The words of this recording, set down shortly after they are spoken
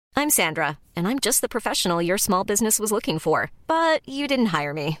I'm Sandra, and I'm just the professional your small business was looking for. But you didn't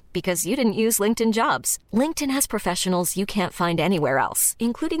hire me because you didn't use LinkedIn Jobs. LinkedIn has professionals you can't find anywhere else,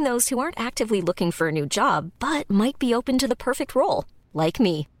 including those who aren't actively looking for a new job, but might be open to the perfect role, like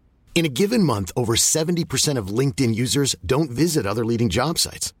me. In a given month, over 70% of LinkedIn users don't visit other leading job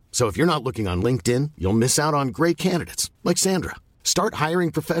sites. So if you're not looking on LinkedIn, you'll miss out on great candidates like Sandra. Start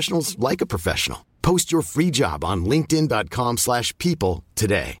hiring professionals like a professional. Post your free job on linkedin.com/people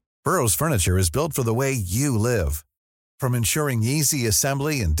today. Burrow's furniture is built for the way you live. From ensuring easy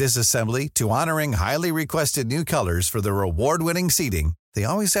assembly and disassembly to honoring highly requested new colors for their award-winning seating, they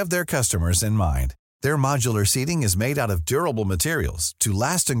always have their customers in mind. Their modular seating is made out of durable materials to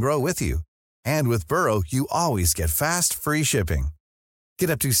last and grow with you. And with Burrow, you always get fast, free shipping.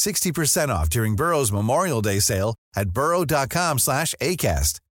 Get up to 60% off during Burrow's Memorial Day sale at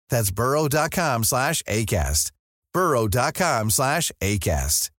burrow.com/ACAST. That's burrow.com/ACAST.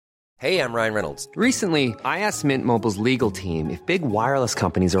 burrow.com/ACAST. Hey, I'm Ryan Reynolds. Recently, I asked Mint Mobile's legal team if big wireless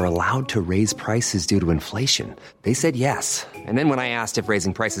companies are allowed to raise prices due to inflation. They said yes. And then when I asked if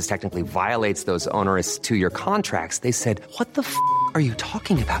raising prices technically violates those onerous two-year contracts, they said, "What the f*** are you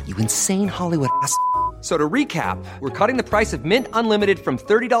talking about, you insane Hollywood ass?" So to recap, we're cutting the price of Mint Unlimited from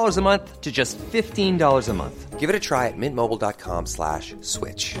 $30 a month to just $15 a month. Give it a try at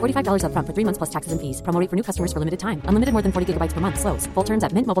mintmobile.com/switch. $45 up front for 3 months plus taxes and fees. Promo rate for new customers for limited time. Unlimited more than 40 gigabytes per month. Slows full terms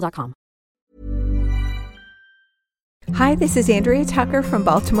at mintmobile.com. Hi, this is Andrea Tucker from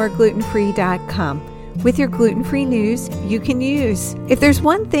BaltimoreGlutenFree.com with your gluten-free news you can use. If there's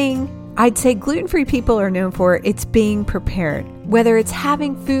one thing I'd say gluten-free people are known for, it's being prepared. Whether it's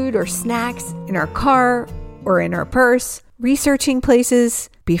having food or snacks in our car or in our purse, researching places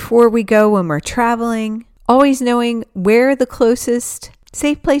before we go when we're traveling, always knowing where the closest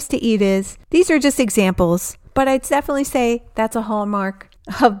safe place to eat is. These are just examples, but I'd definitely say that's a hallmark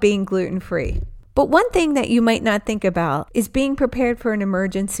of being gluten-free. But one thing that you might not think about is being prepared for an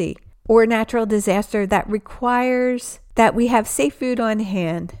emergency or a natural disaster that requires that we have safe food on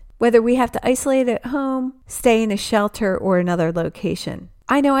hand, whether we have to isolate at home, stay in a shelter, or another location.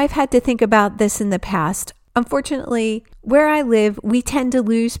 I know I've had to think about this in the past. Unfortunately, where I live, we tend to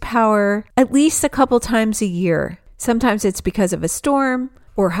lose power at least a couple times a year. Sometimes it's because of a storm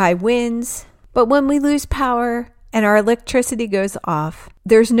or high winds. But when we lose power and our electricity goes off,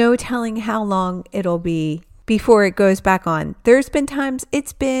 there's no telling how long it'll be before it goes back on. There's been times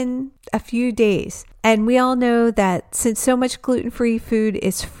it's been a few days. And we all know that since so much gluten-free food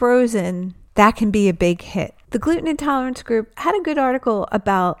is frozen, that can be a big hit. The Gluten Intolerance Group had a good article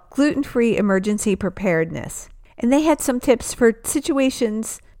about gluten-free emergency preparedness. And they had some tips for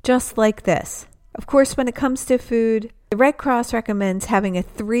situations just like this. Of course, when it comes to food, the Red Cross recommends having a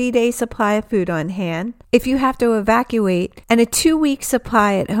 3-day supply of food on hand if you have to evacuate, and a 2-week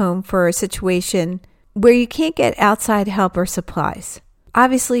supply at home for a situation where you can't get outside help or supplies.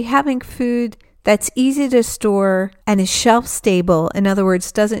 Obviously, having food that's easy to store and is shelf stable, in other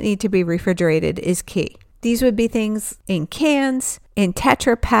words, doesn't need to be refrigerated, is key. These would be things in cans, in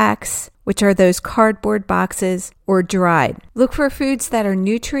Tetra Paks, which are those cardboard boxes, or dried. Look for foods that are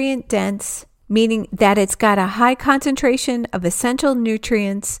nutrient dense, meaning that it's got a high concentration of essential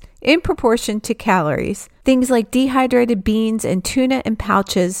nutrients in proportion to calories. Things like dehydrated beans and tuna in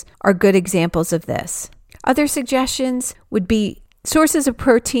pouches are good examples of this. Other suggestions would be sources of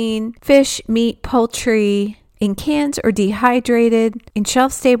protein: fish, meat, poultry, in cans or dehydrated, in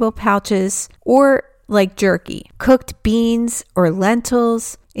shelf-stable pouches, or like jerky. Cooked beans or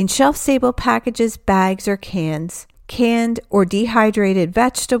lentils, in shelf-stable packages, bags, or cans. Canned or dehydrated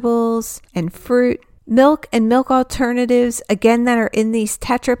vegetables and fruit. Milk and milk alternatives, again, that are in these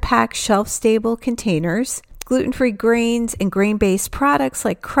Tetra Pak shelf-stable containers. Gluten-free grains and grain-based products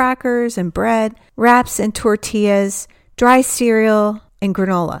like crackers and bread, wraps and tortillas, dry cereal, and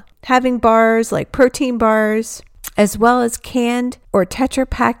granola. Having bars like protein bars, as well as canned or Tetra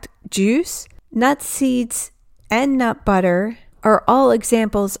Pak juice, nut seeds, and nut butter are all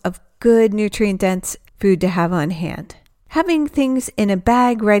examples of good nutrient-dense food to have on hand. Having things in a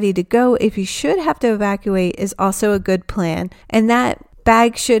bag ready to go if you should have to evacuate is also a good plan, and that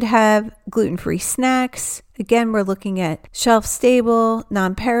bag should have gluten-free snacks. Again, we're looking at shelf-stable,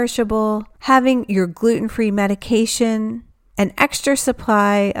 non-perishable, having your gluten-free medication, an extra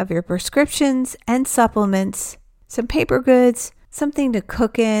supply of your prescriptions and supplements, some paper goods, something to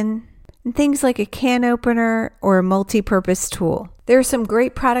cook in, and things like a can opener or a multi-purpose tool. There are some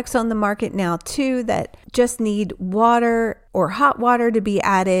great products on the market now too that just need water or hot water to be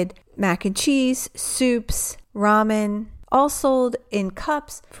added. Mac and cheese, soups, ramen, all sold in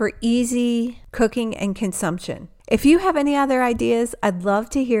cups for easy cooking and consumption. If you have any other ideas, I'd love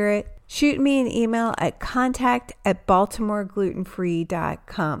to hear it. Shoot me an email at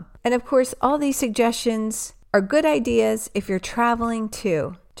contact@baltimoreglutenfree.com. And of course, all these suggestions are good ideas if you're traveling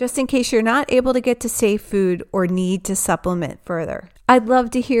too, just in case you're not able to get to safe food or need to supplement further. I'd love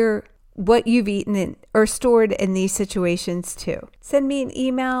to hear what you've eaten or stored in these situations too. Send me an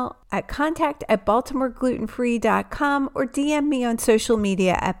email at contact@baltimoreglutenfree.com or DM me on social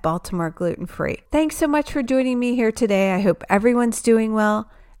media at Baltimore Gluten Free. Thanks so much for joining me here today. I hope everyone's doing well,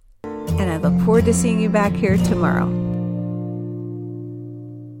 and I look forward to seeing you back here tomorrow.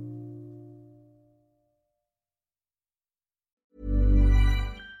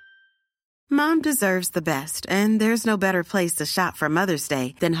 Mom deserves the best, and there's no better place to shop for Mother's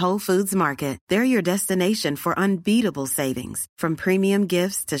Day than Whole Foods Market. They're your destination for unbeatable savings, from premium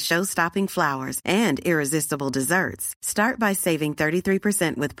gifts to show-stopping flowers and irresistible desserts. Start by saving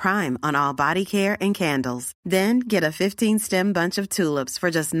 33% with Prime on all body care and candles. Then get a 15-stem bunch of tulips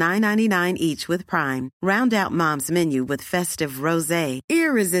for just $9.99 each with Prime. Round out Mom's menu with festive rosé,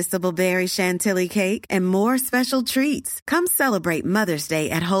 irresistible berry chantilly cake, and more special treats. Come celebrate Mother's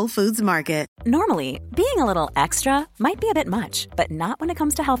Day at Whole Foods Market. Normally, being a little extra might be a bit much, but not when it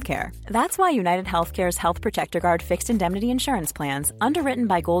comes to healthcare. That's why United Healthcare's Health Protector Guard fixed indemnity insurance plans, underwritten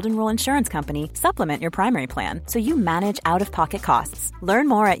by Golden Rule Insurance Company, supplement your primary plan so you manage out-of-pocket costs. Learn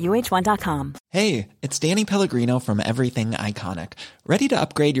more at UH1.com. Hey, it's Danny Pellegrino from Everything Iconic. Ready to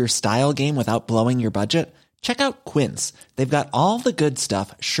upgrade your style game without blowing your budget? Check out Quince. They've got all the good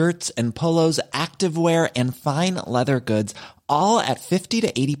stuff, shirts and polos, activewear, and fine leather goods, all at 50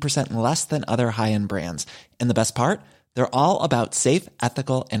 to 80% less than other high-end brands. And the best part? They're all about safe,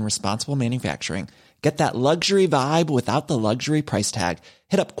 ethical, and responsible manufacturing. Get that luxury vibe without the luxury price tag.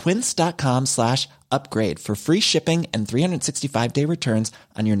 Hit up quince.com/upgrade for free shipping and 365-day returns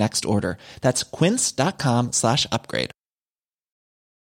on your next order. That's quince.com/upgrade.